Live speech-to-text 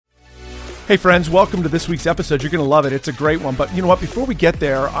Hey friends, welcome to this week's episode. You're going to love it. It's a great one. But you know what? Before we get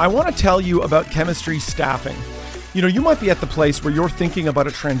there, I want to tell you about chemistry staffing. You know, you might be at the place where you're thinking about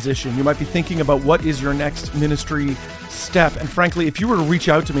a transition. You might be thinking about what is your next ministry step. And frankly, if you were to reach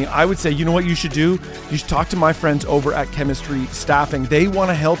out to me, I would say, you know what you should do? You should talk to my friends over at Chemistry Staffing. They want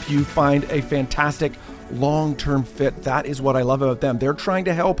to help you find a fantastic long-term fit. That is what I love about them. They're trying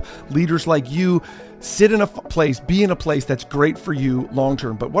to help leaders like you sit in a place, be in a place that's great for you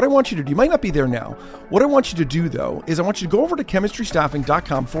long-term. But what I want you to do, you might not be there now. What I want you to do though, is I want you to go over to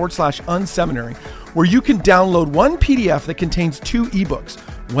chemistrystaffing.com/unSeminary, where you can download one PDF that contains 2 ebooks,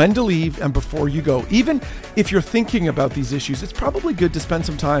 When to Leave and Before You Go. Even if you're thinking about these issues, it's probably good to spend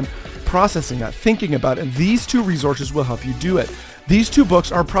some time processing that, thinking about it. And these 2 resources will help you do it. These 2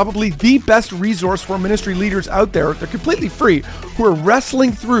 books are probably the best resource for ministry leaders out there. They're completely free, who are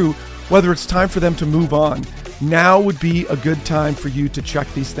wrestling through whether it's time for them to move on. Now would be a good time for you to check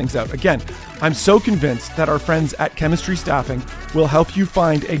these things out. Again, I'm so convinced that our friends at Chemistry Staffing will help you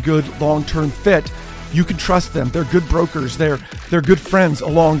find a good long-term fit. You can trust them. They're good brokers. They're good friends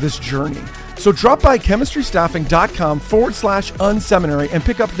along this journey. So drop by chemistrystaffing.com/unseminary and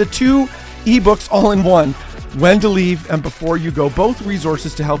pick up the 2 ebooks all in one, When to Leave and Before You Go, both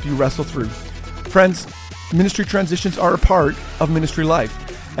resources to help you wrestle through. Friends, ministry transitions are a part of ministry life.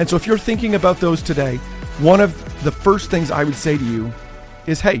 And so if you're thinking about those today, one of the first things I would say to you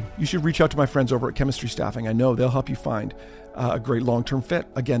is, hey, you should reach out to my friends over at Chemistry Staffing. I know they'll help you find a great long-term fit.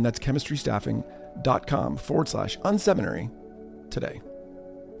 Again, that's chemistrystaffing.com/unseminary today.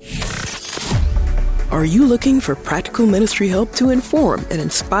 Are you looking for practical ministry help to inform and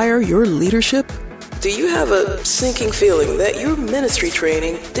inspire your leadership? Do you have a sinking feeling that your ministry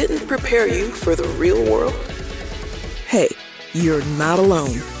training didn't prepare you for the real world? Hey, you're not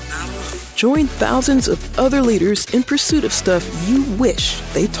alone. Join thousands of other leaders in pursuit of stuff you wish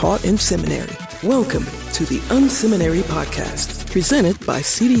they taught in seminary. Welcome to the unSeminary podcast, presented by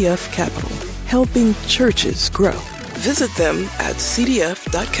CDF Capital, helping churches grow. Visit them at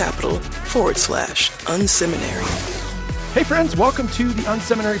cdf.capital/unseminary. Hey friends, welcome to the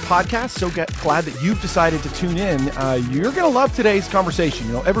unSeminary podcast. So glad that you've decided to tune in. You're going to love today's conversation.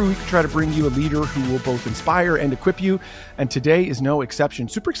 You know, every week we try to bring you a leader who will both inspire and equip you, and today is no exception.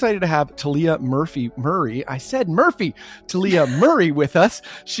 Super excited to have Taleah Murray. I said Murphy. Taleah Murray with us.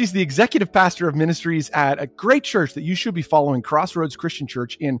 She's the Executive Pastor of Ministries at a great church that you should be following, Crossroads Christian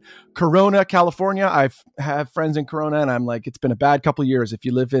Church in Corona, California. I have friends in Corona, and I'm like, it's been a bad couple of years if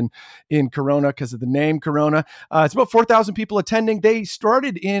you live in Corona because of the name Corona. It's about 4,000 people attending. They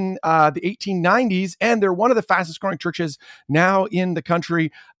started in the 1890s, and they're one of the fastest growing churches now in the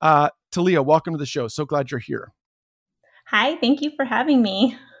country. Taleah, welcome to the show. So glad you're here. Hi, thank you for having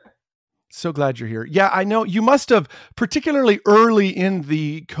me. So glad you're here. Yeah, I know you must have, particularly early in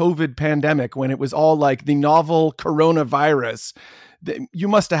the COVID pandemic, when it was all like the novel coronavirus, you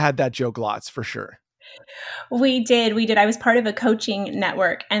must have had that joke lots for sure. We did. I was part of a coaching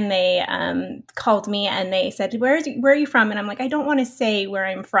network, and they called me and they said, where are you from? And I'm like, I don't want to say where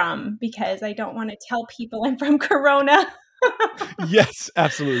I'm from because I don't want to tell people I'm from Corona. Yes,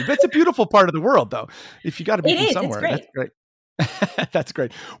 absolutely. But it's a beautiful part of the world, though. If you got to be from somewhere, it's great. That's great. That's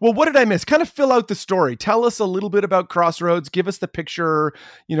great. Well, what did I miss? Kind of fill out the story. Tell us a little bit about Crossroads. Give us the picture.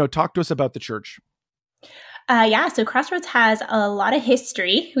 Talk to us about the church. So Crossroads has a lot of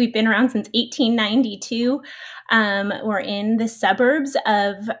history. We've been around since 1892. We're in the suburbs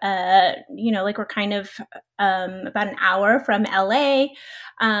of, we're kind of about an hour from LA.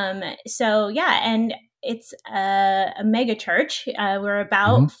 And it's a mega church. We're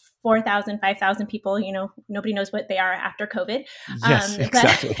about 4,000, 5,000 people. Nobody knows what they are after COVID. Yes,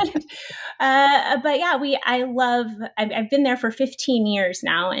 exactly. I've been there for 15 years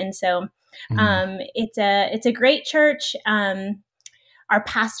now. And so it's a great church. Our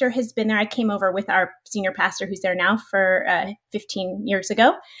pastor has been there. I came over with our senior pastor who's there now for 15 years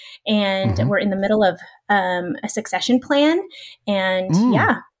ago. And we're in the middle of a succession plan. And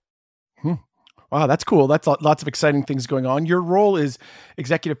Wow, that's cool. That's lots of exciting things going on. Your role is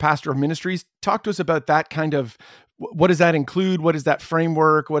Executive Pastor of Ministries. Talk to us about that kind of, what does that include? What is that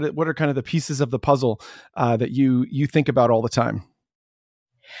framework? What are kind of the pieces of the puzzle that you think about all the time?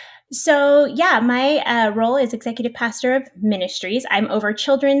 So my role is Executive Pastor of Ministries. I'm over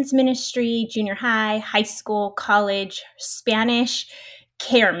children's ministry, junior high, high school, college, Spanish,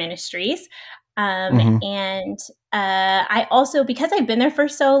 care ministries. Mhm. And I also, because I've been there for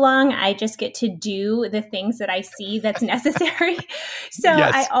so long, I just get to do the things that I see that's necessary. So I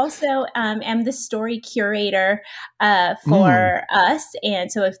Yes. also am the story curator Mm. for us.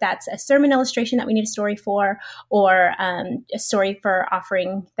 And so if that's a sermon illustration that we need a story for, or a story for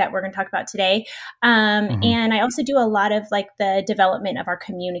offering that we're going to talk about today. Mhm. And I also do a lot of like the development of our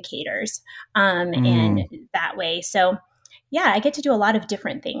communicators and Mm. that way. So yeah, I get to do a lot of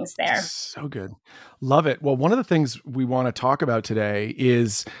different things there. So good. Love it. Well, one of the things we want to talk about today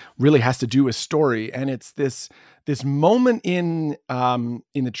is really has to do with story. And it's this moment in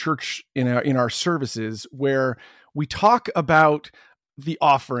the church, in our services, where we talk about the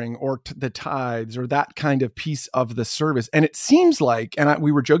offering or the tithes or that kind of piece of the service. And it seems like, and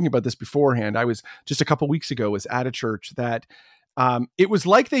we were joking about this beforehand, I was just a couple weeks ago was at a church that it was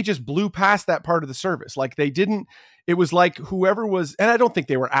like they just blew past that part of the service. Like they didn't, it was like whoever was, and I don't think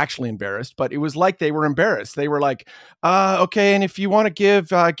they were actually embarrassed, but it was like they were embarrassed. They were like, okay. And if you want to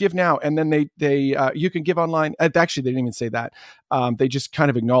give now. And then you can give online. Actually, they didn't even say that. They just kind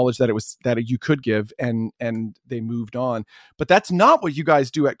of acknowledged that that you could give, and they moved on. But that's not what you guys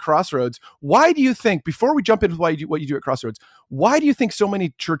do at Crossroads. Why do you think, before we jump into what you do at Crossroads, why do you think so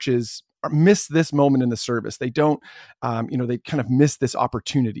many churches miss this moment in the service? They don't, they kind of miss this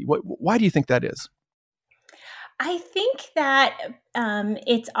opportunity. Why do you think that is? I think that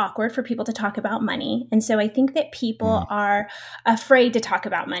it's awkward for people to talk about money. And so I think that people Mm. are afraid to talk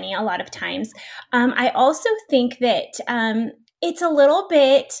about money a lot of times. I also think that it's a little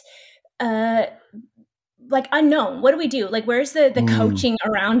bit uh, like unknown. What do we do? Like, where's the Mm. coaching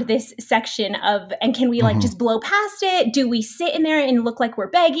around this section of, and can we like Mhm. just blow past it? Do we sit in there and look like we're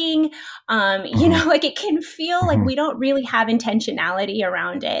begging? Mhm. Like it can feel like Mhm. we don't really have intentionality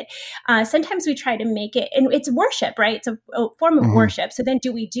around it. Sometimes we try to make it, and it's worship, right? It's a form of Mhm. worship. So then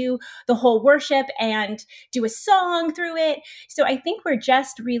do we do the whole worship and do a song through it? So I think we're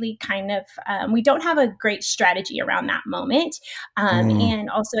just really kind of, we don't have a great strategy around that moment. Mm. And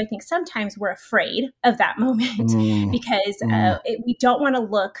also, I think sometimes we're afraid of that moment Mm. because Mm. we don't want to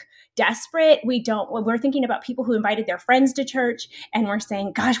look desperate. We're thinking about people who invited their friends to church, and we're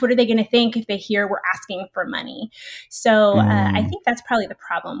saying, gosh, what are they going to think if they hear we're asking for money? So I Mm. think that's probably the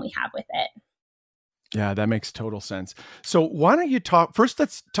problem we have with it. Yeah, that makes total sense. So why don't you talk first?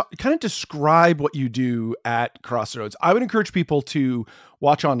 Let's kind of describe what you do at Crossroads. I would encourage people to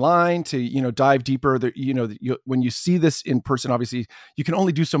watch online, to dive deeper. That when you see this in person, obviously you can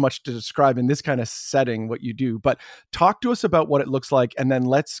only do so much to describe in this kind of setting what you do. But talk to us about what it looks like, and then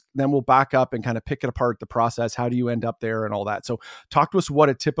we'll back up and kind of pick it apart, the process. How do you end up there, and all that? So talk to us what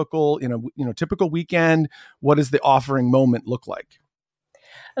a typical typical weekend. What does the offering moment look like?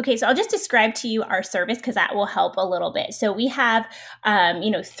 Okay, so I'll just describe to you our service because that will help a little bit. So we have,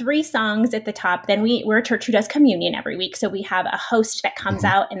 3 songs at the top. Then we're a church who does communion every week. So we have a host that comes Mhm.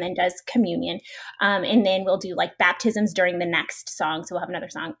 out and then does communion. And then we'll do like baptisms during the next song. So we'll have another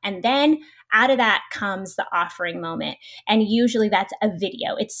song. And then out of that comes the offering moment. And usually that's a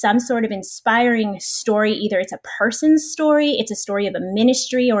video. It's some sort of inspiring story. Either it's a person's story, it's a story of a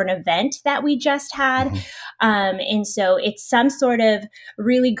ministry or an event that we just had. Mhm. And so it's some sort of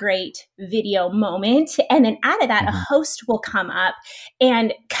really great video moment. And then out of that, a Mhm. host will come up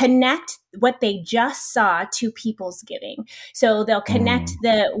and connect what they just saw to people's giving. So they'll connect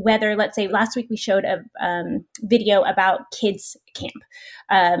Mm. whether, let's say last week we showed a video about kids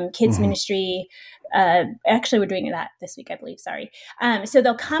camp, kids Mhm. ministry. Actually, we're doing that this week, I believe. Sorry. So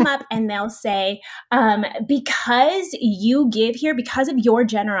they'll come up and they'll say, because you give here, because of your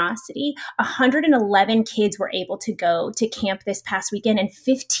generosity, 111 kids were able to go to camp this past weekend, and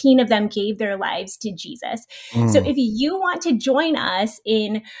 15 of them gave their lives to Jesus. So Mm. if you want to join us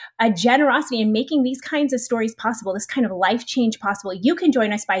in a generosity and making these kinds of stories possible, this kind of life change possible, you can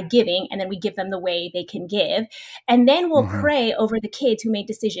join us by giving, and then we give them the way they can give. And then we'll Mhm. pray over the kids who made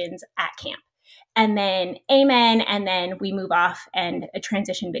decisions at camp. And then amen. And then we move off and a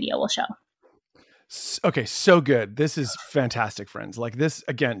transition video will show. Okay, so good. This is fantastic, friends. Like this,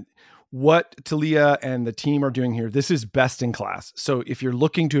 again, what Taleah and the team are doing here, this is best in class. So if you're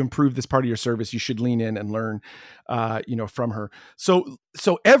looking to improve this part of your service, you should lean in and learn, from her. So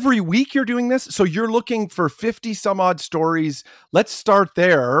every week you're doing this. So you're looking for 50 some odd stories. Let's start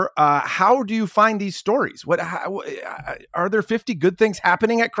there. How do you find these stories? Are there 50 good things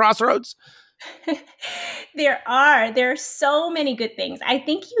happening at Crossroads? There are so many good things. I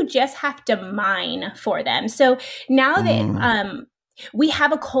think you just have to mine for them. So now that Mm. we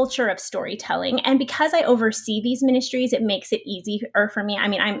have a culture of storytelling. And because I oversee these ministries, it makes it easier for me. I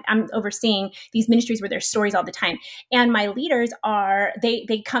mean, I'm overseeing these ministries where there's stories all the time. And my leaders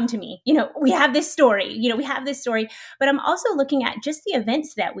they come to me, we have this story, but I'm also looking at just the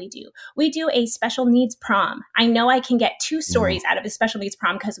events that we do. We do a special needs prom. I know I can get two stories out of a special needs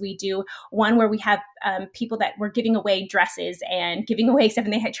prom because we do one where we have people that were giving away dresses and giving away stuff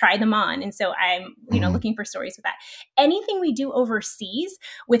and they had tried them on. And so I'm, looking for stories with that. Anything we do overseas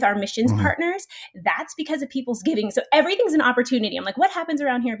with our missions partners, that's because of people's giving. So everything's an opportunity. I'm like, what happens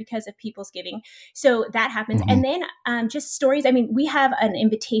around here because of people's giving? So that happens. And then just stories. I mean, we have an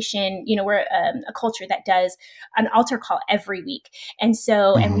invitation, we're a culture that does an altar call every week. And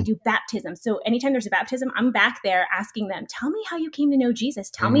so, and we do baptism. So anytime there's a baptism, I'm back there asking them, tell me how you came to know Jesus.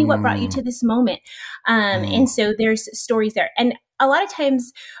 Tell me what brought you to this moment. And so there's stories there. And a lot of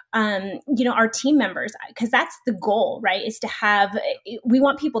times, our team members, because that's the goal, right, is to have, we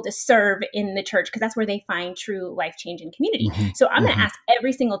want people to serve in the church because that's where they find true life change and community. So I'm going to ask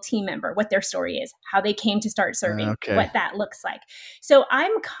every single team member what their story is, how they came to start serving, what that looks like. So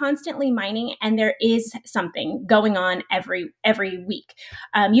I'm constantly mining, and there is something going on every week.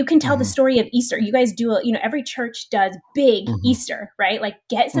 You can tell the story of Easter. You guys do, every church does big Easter, right? Like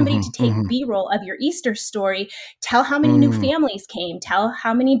get somebody to take B-roll of your Easter story, tell how many new families came, tell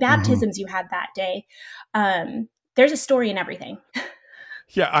how many baptisms you had that day. There's a story in everything.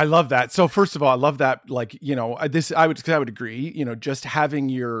 Yeah, I love that. So first of all, I love that. Like, I would agree, just having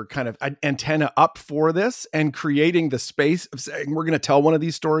your kind of antenna up for this and creating the space of saying, we're going to tell one of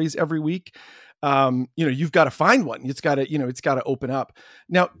these stories every week. You've got to find one. It's got to open up.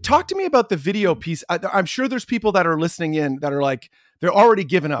 Now, talk to me about the video piece. I'm sure there's people that are listening in that are like, they're already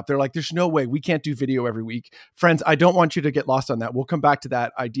given up. They're like, there's no way we can't do video every week. Friends, I don't want you to get lost on that. We'll come back to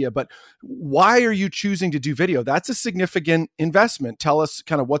that idea, but why are you choosing to do video? That's a significant investment. Tell us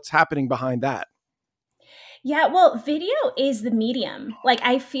kind of what's happening behind that. Yeah, well, video is the medium. Like,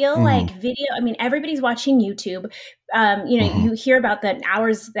 I feel like video, I mean, everybody's watching YouTube. You hear about the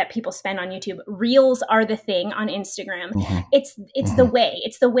hours that people spend on YouTube. Reels are the thing on Instagram. It's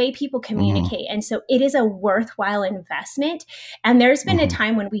the way people communicate. And so it is a worthwhile investment. And there's been a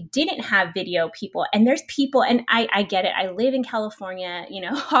time when we didn't have video people, and there's people, and I get it. I live in California,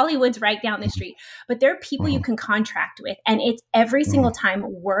 Hollywood's right down the street, but there are people you can contract with, and it's every single time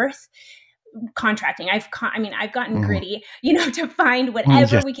worth contracting. I've gotten gritty, to find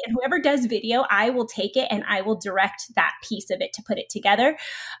whatever we can, whoever does video, I will take it and I will direct that piece of it to put it together.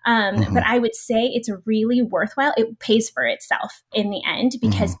 But I would say it's really worthwhile. It pays for itself in the end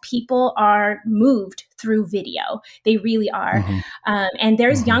because people are moved through video. They really are. And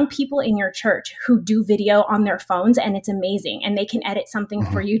there's young people in your church who do video on their phones, and it's amazing. And they can edit something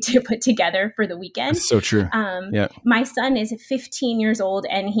for you to put together for the weekend. That's so true. My son is 15 years old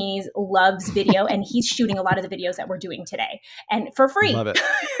and he loves video, and he's shooting a lot of the videos that we're doing today, and for free. Love it.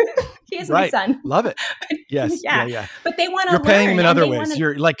 He is my son. Love it. Yes. Yeah. But they want to learn. You're paying him in other ways.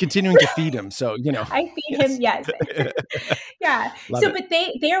 You're like continuing to feed him. So, I feed him. Yes. Yeah. But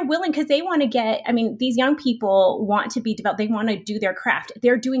they are willing because they want to get, these young people want to be developed. They want to do their craft.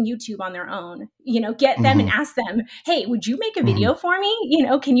 They're doing YouTube on their own, get them and ask them, hey, would you make a video for me?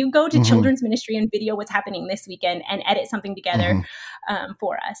 Can you go to children's ministry and video what's happening this weekend and edit something together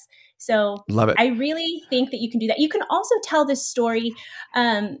for us? So love it. I really think that you can do that. You can also tell this story,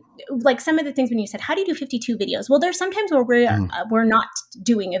 like some of the things when you said, how do you do 52 videos? Well, there's sometimes where we're not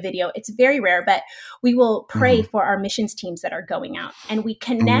doing a video. It's very rare, but we will pray for our missions teams that are going out, and we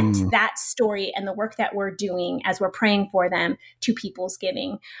connect that story and the work that we're doing as we're praying for them to people's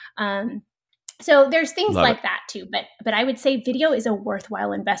giving. So there's things like that too, but I would say video is a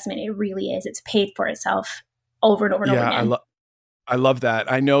worthwhile investment. It really is. It's paid for itself over and over and over again. I love that.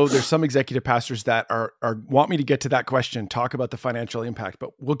 I know there's some executive pastors that are want me to get to that question, talk about the financial impact, but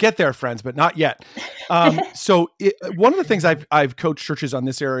we'll get there, friends, but not yet. So one of the things I've coached churches on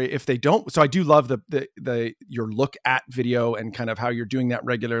this area, if they don't, so I do love the your look at video and kind of how you're doing that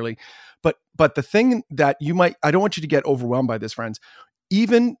regularly. But the thing that I don't want you to get overwhelmed by this, friends.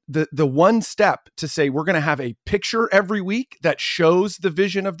 Even the one step to say we're going to have a picture every week that shows the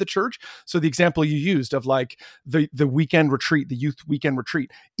vision of the church. So the example you used of like the weekend retreat, the youth weekend retreat,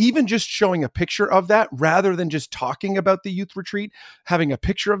 even just showing a picture of that rather than just talking about the youth retreat, having a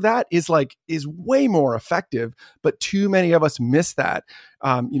picture of that is way more effective. But too many of us miss that.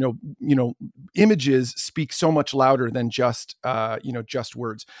 Images speak so much louder than just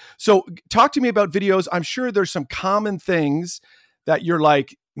words. So talk to me about videos. I'm sure there's some common things that you're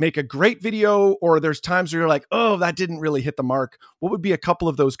like, make a great video, or there's times where you're like, oh, that didn't really hit the mark? What would be a couple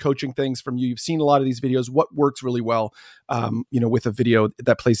of those coaching things from you? You've seen a lot of these videos. What works really well, with a video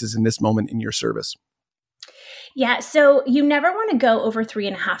that places in this moment in your service? Yeah. So you never want to go over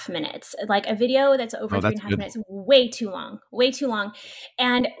 3.5 minutes. Like a video that's over 3.5 minutes, way too long, way too long.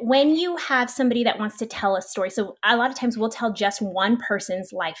 And when you have somebody that wants to tell a story, so a lot of times we'll tell just one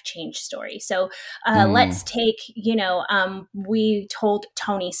person's life change story. So let's take, we told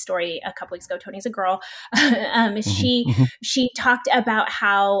Tony's story a couple weeks ago. Tony's a girl. She talked about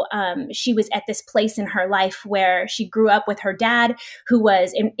how she was at this place in her life where she grew up with her dad, who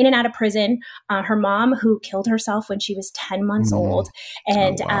was in and out of prison, her mom who killed herself when she was 10 months old.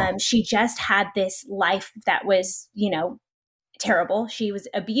 And she just had this life that was, terrible. She was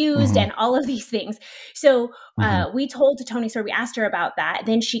abused and all of these things. So we told Tony's story. We asked her about that.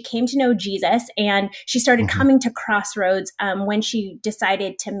 Then she came to know Jesus, and she started coming to Crossroads when she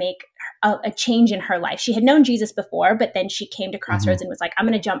decided to make a change in her life. She had known Jesus before, but then she came to Crossroads and was like, I'm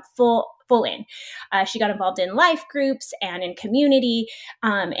going to jump full in. She got involved in life groups and in community.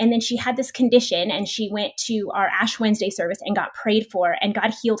 And then she had this condition, and she went to our Ash Wednesday service and got prayed for, and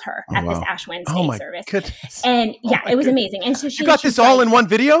God healed her at this Ash Wednesday service. Goodness. And it was amazing. And so you got this all in one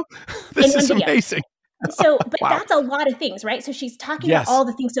video? This is amazing. So, but that's a lot of things, right? So she's talking about all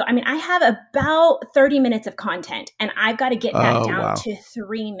the things. So, I have about 30 minutes of content, and I've got to get that down to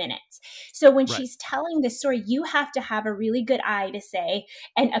 3 minutes. So when she's telling this story, you have to have a really good eye to say,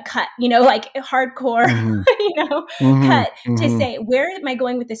 and a cut, like hardcore, cut to say, where am I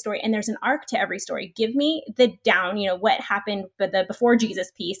going with this story? And there's an arc to every story. Give me the down, what happened, but the before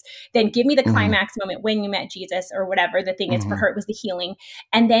Jesus piece, then give me the climax moment when you met Jesus, or whatever the thing is. For her, it was the healing.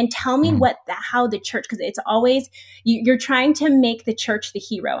 And then tell me how the church, because it's always, you're trying to make the church the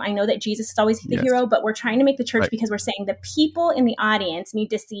hero. I know that Jesus is always the hero, but we're trying to make the church because we're saying the people in the audience need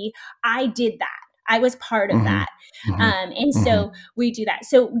to see, I did that. I was part of that. So we do that.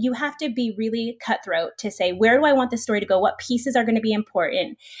 So you have to be really cutthroat to say, where do I want the story to go? What pieces are going to be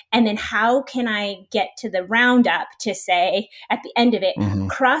important? And then how can I get to the roundup to say at the end of it,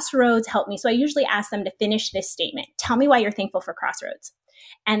 Crossroads helped me. So I usually ask them to finish this statement. Tell me why you're thankful for Crossroads.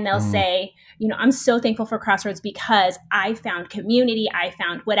 And they'll say, I'm so thankful for Crossroads because I found community, I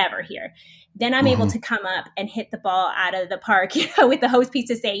found whatever here. Then I'm able to come up and hit the ball out of the park, with the host piece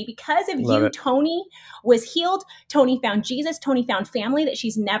to say, because of you, Tony was healed. Tony found Jesus. Tony found family that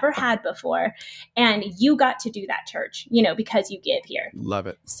she's never had before. And you got to do that, church, because you give here. Love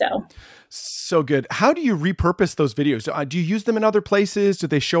it. So good. How do you repurpose those videos? Do you use them in other places? Do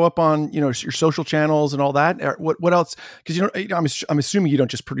they show up on, your social channels and all that? Or what else? Because, I'm assuming you don't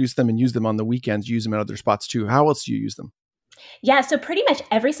just produce them and use them on the weekends. You use them in other spots too. How else do you use them? Yeah, so pretty much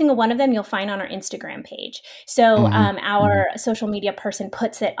every single one of them you'll find on our Instagram page. So our social media person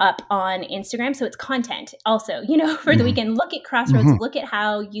puts it up on Instagram. So it's content also, for the weekend. Look at Crossroads. Look at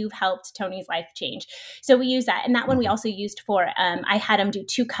how you've helped Tony's life change. So we use that. And that one we also used for, I had him do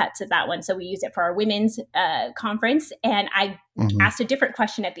 2 cuts of that one. So we used it for our women's conference. And I asked a different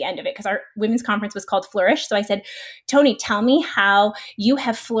question at the end of it because our women's conference was called Flourish. So I said, Tony, tell me how you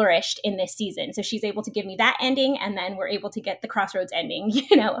have flourished in this season. So she's able to give me that ending, and then we're able to get the Crossroads ending,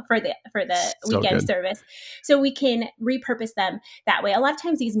 for the weekend service. So we can repurpose them that way. A lot of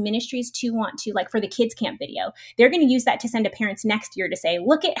times these ministries too want to, like for the kids camp video, they're going to use that to send to parents next year to say,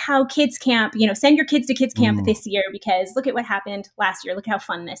 look at how kids camp, send your kids to kids camp this year because look at what happened last year. Look how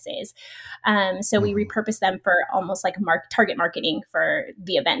fun this is. So we repurpose them for almost like target marketing for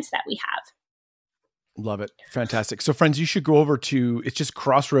the events that we have. Love it. Fantastic. So friends, you should go over to, it's just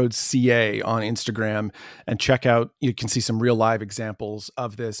Crossroads CA on Instagram and check out, you can see some real live examples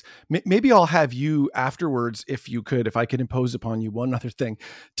of this. Maybe I'll have you afterwards, if I could impose upon you one other thing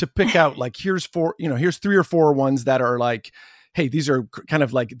to pick out, like, here's 3 or 4 ones that are like, hey, these are kind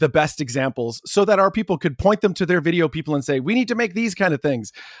of like the best examples so that our people could point them to their video people and say, we need to make these kind of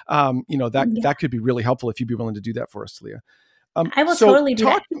things. That could be really helpful if you'd be willing to do that for us, Taleah. I will totally do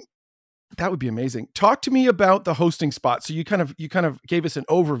that. That would be amazing. Talk to me about the hosting spot. So you kind of gave us an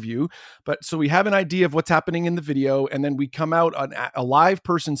overview, but so we have an idea of what's happening in the video, and then we come out, a live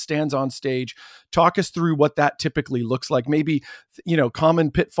person stands on stage. Talk us through what that typically looks like. Maybe,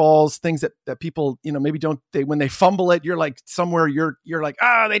 common pitfalls, things that people, maybe when they fumble it, you're like somewhere you're like,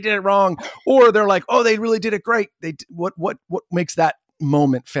 they did it wrong. Or they're like, oh, they really did it great. What makes that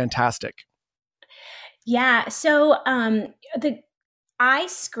moment fantastic? Yeah. So, I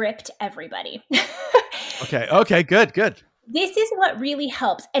script everybody. Okay. Good. this is what really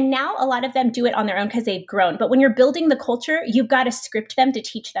helps. And now a lot of them do it on their own because they've grown. But when you're building the culture, you've got to script them to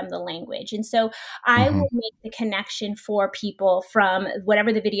teach them the language. And so I Mm-hmm. will make the connection for people from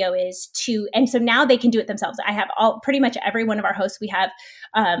whatever the video is to, and so now they can do it themselves. I have pretty much every one of our hosts, we have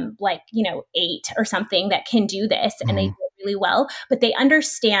 8 or something that can do this, and they do it really well, but they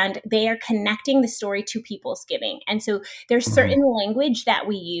understand they are connecting the story to people's giving. And so there's certain language that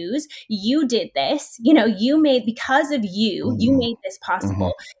we use. You did this, you made, because of you made this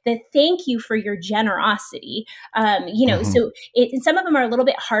possible. That thank you for your generosity. So some of them are a little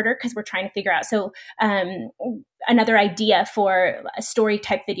bit harder because we're trying to figure out. So another idea for a story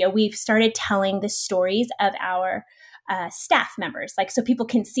type video, we've started telling the stories of our staff members, so people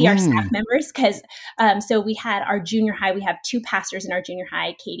can see our staff members, because so we had our junior high, we have 2 pastors in our junior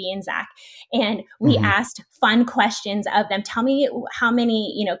high, Katie and Zach, and we asked fun questions of them. Tell me how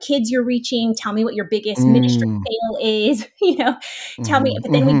many kids you're reaching, tell me what your biggest ministry fail is, tell me,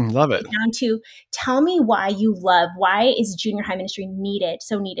 but then we love it down to tell me why is junior high ministry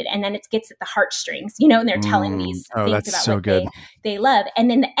so needed, and then it gets at the heartstrings, and they're telling these things about so what good. they love. And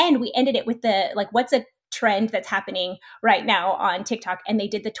then the end, we ended it with the what's a trend that's happening right now on TikTok, and they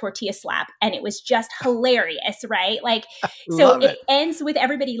did the tortilla slap, and it was just hilarious, right? So it ends with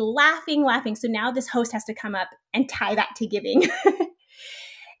everybody laughing. So now this host has to come up and tie that to giving.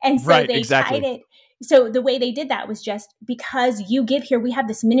 And so they tied it. So the way they did that was just because you give here, we have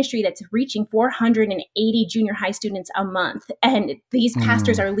this ministry that's reaching 480 junior high students a month. And these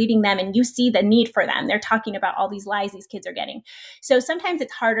pastors are leading them, and you see the need for them. They're talking about all these lies these kids are getting. So sometimes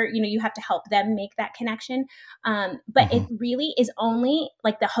it's harder, you have to help them make that connection. But it really is only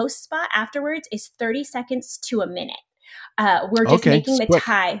the host spot afterwards is 30 seconds to a minute. We're just making the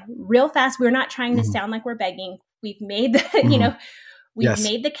tie real fast. We're not trying to sound like we're begging. We've made the, We've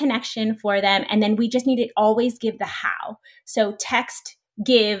made the connection for them, and then we just need to always give the how. So text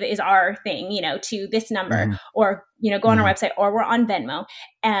give is our thing, to this number, or, go on our website, or we're on Venmo.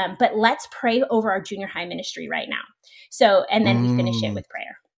 But let's pray over our junior high ministry right now. So, and then we finish it with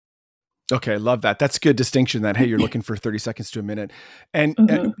prayer. Okay, love that. That's a good distinction that, hey, you're looking for 30 seconds to a minute. And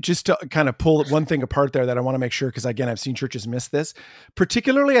just to kind of pull one thing apart there that I want to make sure, because again, I've seen churches miss this,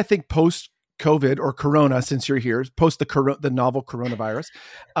 particularly I think post-COVID or Corona, since you're here, post the novel coronavirus.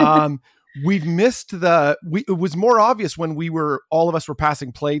 We've missed it was more obvious when all of us were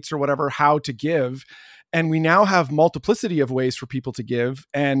passing plates or whatever, how to give. And we now have multiplicity of ways for people to give,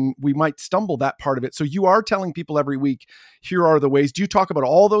 and we might stumble that part of it. So you are telling people every week, here are the ways. Do you talk about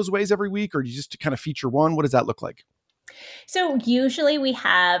all those ways every week, or do you just kind of feature one? What does that look like? So usually we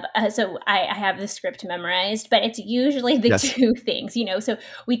have, I have the script memorized, but it's usually the 2 things, so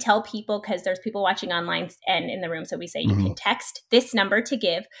we tell people, because there's people watching online and in the room. So we say, you can text this number to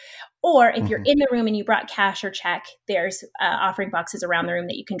give, or if you're in the room and you brought cash or check, there's offering boxes around the room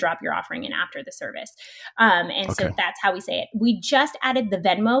that you can drop your offering in after the service. So that's how we say it. We just added the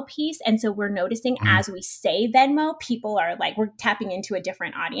Venmo piece. And so we're noticing as we say Venmo, people are we're tapping into a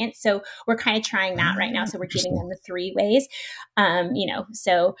different audience. So we're kind of trying that right now. So we're giving them the 3 ways,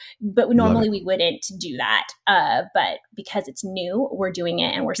 but normally we wouldn't do that. But because it's new, we're doing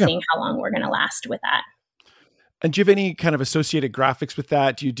it, and we're seeing how long we're going to last with that. And do you have any kind of associated graphics with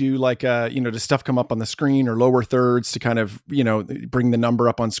that? Do you do does stuff come up on the screen, or lower thirds to kind of, bring the number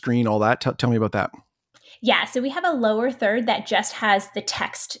up on screen, all that? Tell me about that. Yeah. So we have a lower third that just has the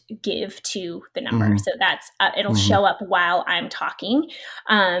text give to the number. So that's, it'll show up while I'm talking.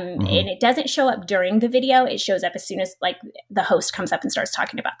 And it doesn't show up during the video. It shows up as soon as the host comes up and starts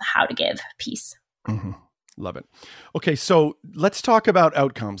talking about the how to give piece. Love it. Okay, so let's talk about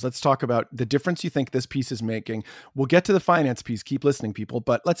outcomes. Let's talk about the difference you think this piece is making. We'll get to the finance piece. Keep listening, people.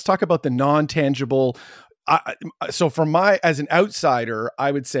 But let's talk about the non-tangible. So as an outsider,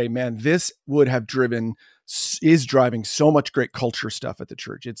 I would say, man, this is driving so much great culture stuff at the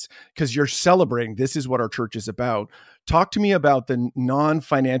church. It's because you're celebrating. This is what our church is about. Talk to me about the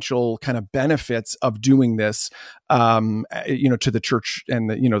non-financial kind of benefits of doing this, to the church, and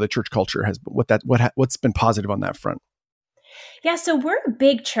the church culture what's been positive on that front. Yeah. So we're a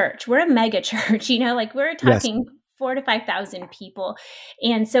big church. We're a mega church, we're talking 4,000 to 5,000 people.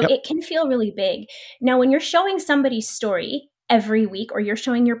 And so it can feel really big. Now, when you're showing somebody's story every week, or you're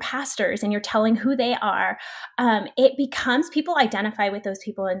showing your pastors and you're telling who they are, it becomes, people identify with those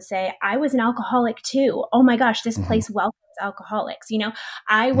people and say, I was an alcoholic too. Oh my gosh, this place welcomes alcoholics.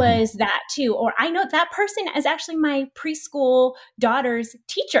 I was that too. Or I know that person is actually my preschool daughter's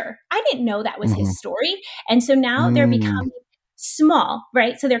teacher. I didn't know that was his story. And so now they're becoming small,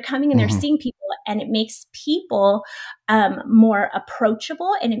 right? So they're coming and they're seeing people and it makes people more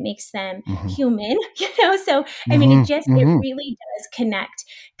approachable, and it makes them human, So, I mean, it really does connect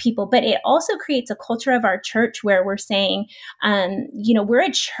people, but it also creates a culture of our church where we're saying, we're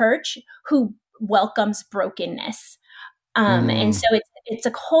a church who welcomes brokenness. And so it's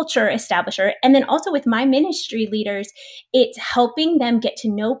a culture establisher. And then also with my ministry leaders, it's helping them get to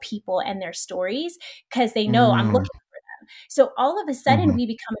know people and their stories, because they know I'm looking for them. So all of a sudden we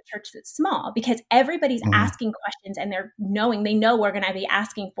become a church that's small because everybody's asking questions, and they know we're going to be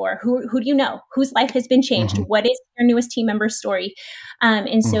asking for who do you know, whose life has been changed? What is your newest team member's story?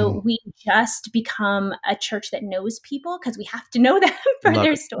 And so we just become a church that knows people because we have to know them for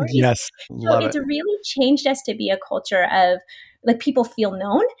their stories. Yes. So it's really changed us to be a culture of like people feel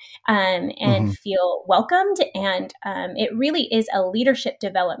known and feel welcomed. And it really is a leadership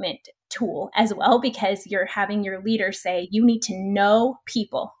development tool as well, because you're having your leaders say, you need to know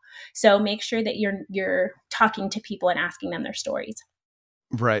people. So make sure that you're talking to people and asking them their stories.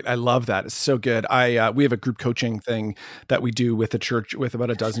 Right. I love that. It's so good. We have a group coaching thing that we do with a church, with about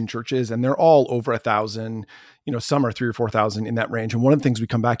a dozen churches, and they're all over 1,000, some are 3,000 or 4,000 in that range. And one of the things we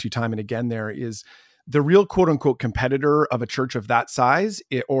come back to time and again there is the real quote unquote competitor of a church of that size,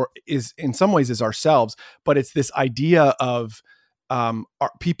 is in some ways is ourselves, but it's this idea of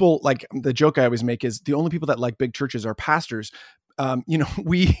our people. Like the joke I always make is the only people that like big churches are pastors.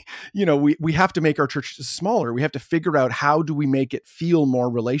 We have to make our church smaller. We have to figure out how do we make it feel more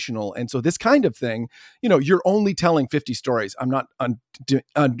relational. And so this kind of thing, you're only telling 50 stories. I'm not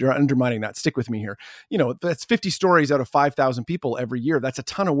undermining that. Stick with me here. That's 50 stories out of 5,000 people every year. That's a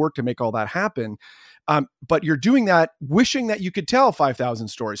ton of work to make all that happen. But you're doing that, wishing that you could tell 5,000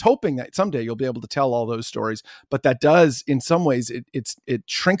 stories, hoping that someday you'll be able to tell all those stories. But that does, in some ways, it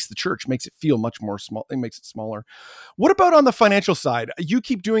shrinks the church, makes it feel much more small. It makes it smaller. What about on the financial side? You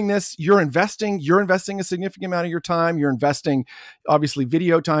keep doing this. You're investing a significant amount of your time. You're investing, obviously,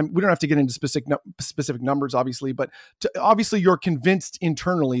 video time. We don't have to get into specific numbers, obviously, but obviously you're convinced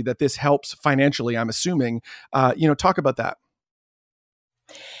internally that this helps financially. I'm assuming. Talk about that.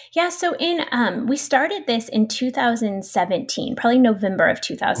 Yeah, so we started this in 2017, probably November of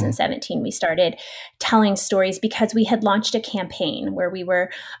 2017. We started telling stories because we had launched a campaign where we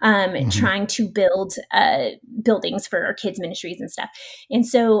were trying to build buildings for our kids' ministries and stuff. And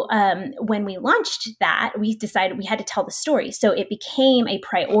so when we launched that, we decided we had to tell the story. So it became a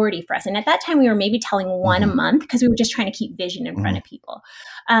priority for us. And at that time, we were maybe telling one a month because we were just trying to keep vision in front of people.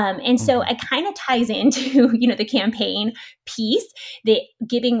 And so it kind of ties into, the campaign piece. The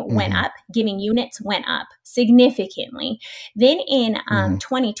giving went up, giving units went up significantly. Then in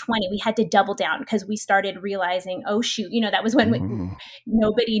 2020, we had to double down because we started realizing, oh shoot, that was when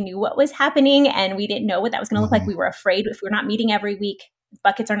nobody knew what was happening and we didn't know what that was going to look like. We were afraid if we're not meeting every week,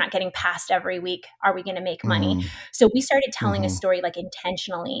 buckets are not getting passed every week, are we going to make money? So we started telling a story like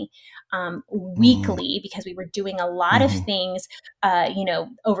intentionally weekly because we were doing a lot of things,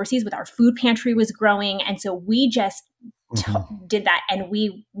 overseas with our food pantry was growing. And so we just did that, and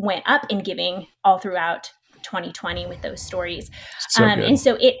we went up in giving all throughout 2020 with those stories. And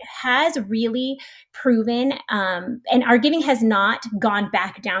so it has really proven, and our giving has not gone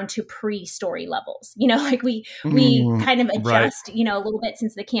back down to pre-story levels. We kind of adjust, a little bit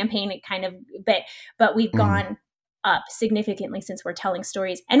since the campaign, it kind of, but we've gone up significantly since we're telling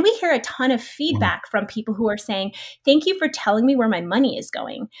stories. And we hear a ton of feedback from people who are saying, thank you for telling me where my money is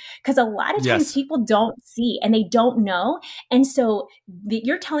going. Because a lot of times people don't see and they don't know. And so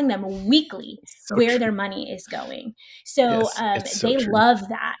you're telling them weekly where their money is going. So they love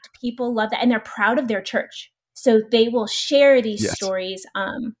that. People love that. And they're proud of their church. So they will share these stories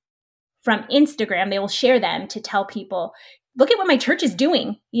from Instagram. They will share them to tell people, look at what my church is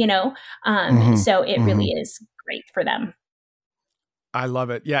doing, So it really is great for them. I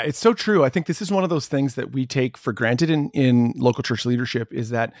love it. Yeah, it's so true. I think this is one of those things that we take for granted in local church leadership is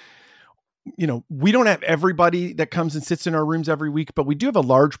that, we don't have everybody that comes and sits in our rooms every week, but we do have a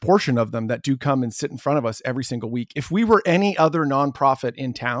large portion of them that do come and sit in front of us every single week. If we were any other nonprofit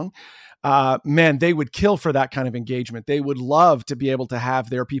in town, man, they would kill for that kind of engagement. They would love to be able to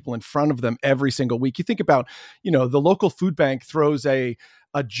have their people in front of them every single week. You think about, the local food bank throws a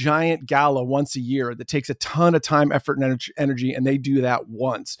giant gala once a year that takes a ton of time, effort, and energy, and they do that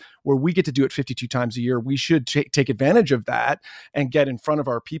once, where we get to do it 52 times a year. We should take advantage of that and get in front of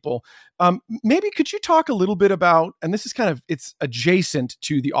our people. Maybe could you talk a little bit about, and this is it's adjacent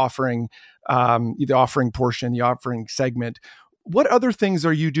to the offering portion, the offering segment. what other things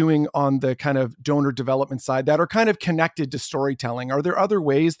are you doing on the kind of donor development side that are kind of connected to storytelling? Are there other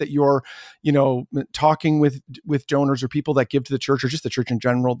ways that you're, talking with donors or people that give to the church or just the church in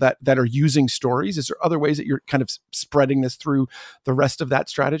general that are using stories? Is there other ways that you're kind of spreading this through the rest of that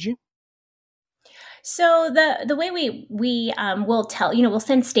strategy? So the way we will tell, we'll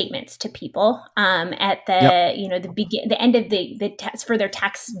send statements to people at the the end of the tax for their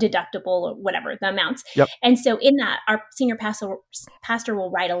tax deductible or whatever the amounts. Yep. And so in that, our senior pastor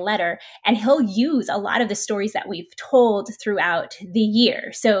will write a letter, and he'll use a lot of the stories that we've told throughout the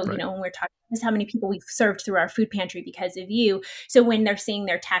year. So Right. when we're talking, this is how many people we've served through our food pantry because of you. So when they're seeing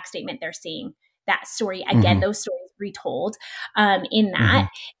their tax statement, they're seeing that story again, those stories retold in that.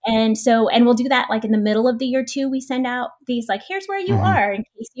 And we'll do that like in the middle of the year too. We send out these like, here's where you are in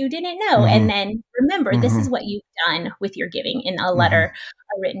case you didn't know. And then remember, this is what you've done with your giving in a letter,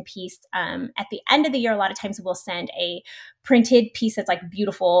 a written piece. At the end of the year, a lot of times we'll send a printed piece that's like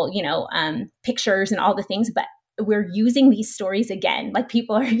beautiful, pictures and all the things, but we're using these stories again. Like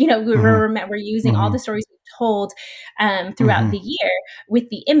people are, we're using all the stories we've told throughout the year with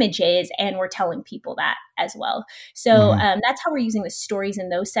the images, and we're telling people that as well. So that's how we're using the stories in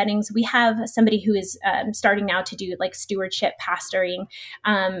those settings. We have somebody who is starting now to do like stewardship pastoring,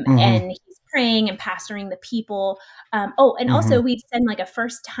 and he's praying and pastoring the people. Also we send like a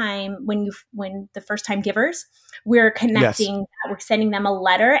first time when the first time givers, we're connecting, we're sending them a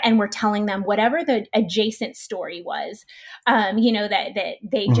letter and we're telling them whatever the adjacent story was, that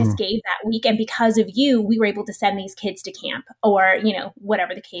they just gave that week. And because of you, we were able to send these kids to camp or,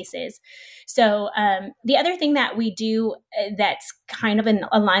 whatever the case is. So the other thing that we do that's kind of in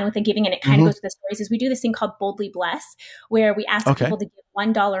line with the giving, and it kind of goes with the stories, is we do this thing called Boldly Bless, where we ask people to give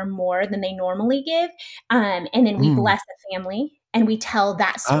 $1 more than they normally give. And then we bless the family and we tell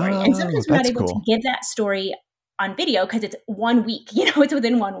that story. And sometimes we're not able to give that story on video because it's 1 week, it's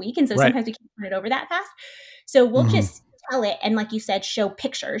within 1 week. And so sometimes we can't turn it over that fast. So we'll just tell it. And like you said, show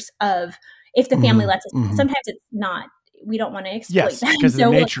pictures of if the family lets us. Sometimes it's not, we don't want to exploit that. Because of the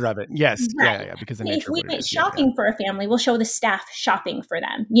nature of it. Yes. Right. Yeah. Because of the nature of it. If we went shopping for a family, we'll show the staff shopping for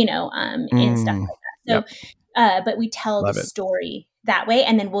them, and stuff like that. So, but we tell the story that way.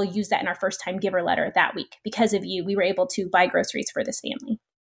 And then we'll use that in our first time giver letter that week. Because of you, we were able to buy groceries for this family.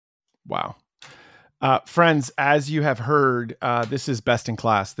 Wow. Friends, as you have heard, this is best in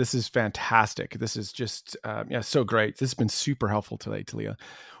class. This is fantastic. This is just, so great. This has been super helpful today, Taleah.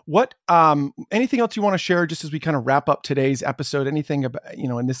 What, anything else you want to share just as we kind of wrap up today's episode? Anything about,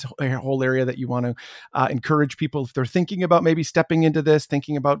 in this whole area that you want to encourage people if they're thinking about maybe stepping into this,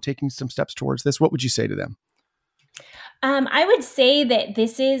 thinking about taking some steps towards this? What would you say to them? I would say that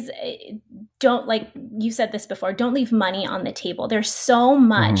this is, like you said this before, don't leave money on the table. There's so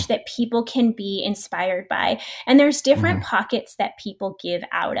much that people can be inspired by, and there's different pockets that people give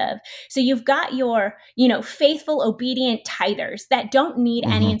out of. So you've got your, faithful, obedient tithers that don't need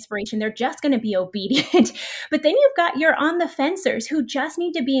any inspiration. They're just going to be obedient. But then you've got your on the fencers who just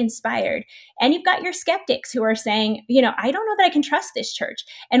need to be inspired. And you've got your skeptics who are saying, I don't know that I can trust this church.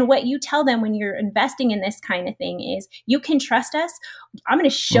 And what you tell them when you're investing in this kind of thing is, you can trust us. I'm going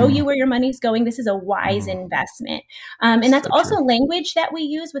to show you where your money's going. This is a wise investment. And that's also language that we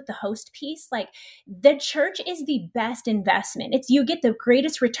use with the host piece. Like the church is the best investment. You get the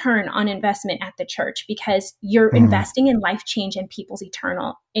greatest return on investment at the church because you're investing in life change and people's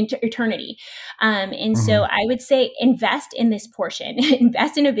eternity. And so I would say invest in this portion,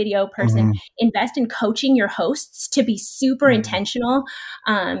 invest in a video person, invest in coaching your hosts to be super intentional,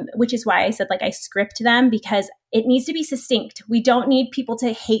 which is why I said, I script them because it needs to be succinct. We don't need people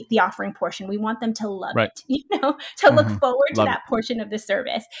to hate the offering portion. We want them to love it, to look forward to that portion of the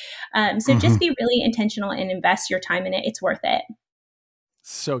service. So just be really intentional and invest your time in it. It's worth it.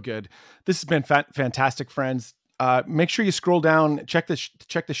 So good. This has been fantastic, friends. Make sure you scroll down, check the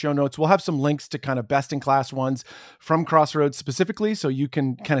show notes. We'll have some links to kind of best in class ones from Crossroads specifically, so you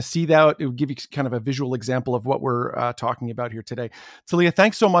can kind of see that. It will give you kind of a visual example of what we're talking about here today. Taleah,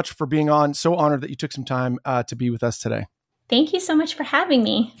 thanks so much for being on. So honored that you took some time to be with us today. Thank you so much for having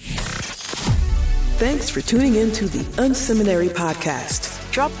me. Thanks for tuning in to the unSeminary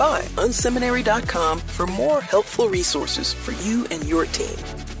podcast. Drop by unSeminary.com for more helpful resources for you and your team.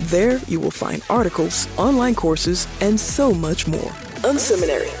 There you will find articles, online courses, and so much more.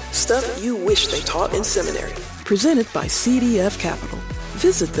 unSeminary, stuff you wish they taught in seminary. Presented by CDF Capital.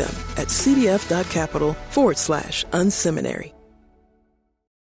 Visit them at cdf.capital/unSeminary.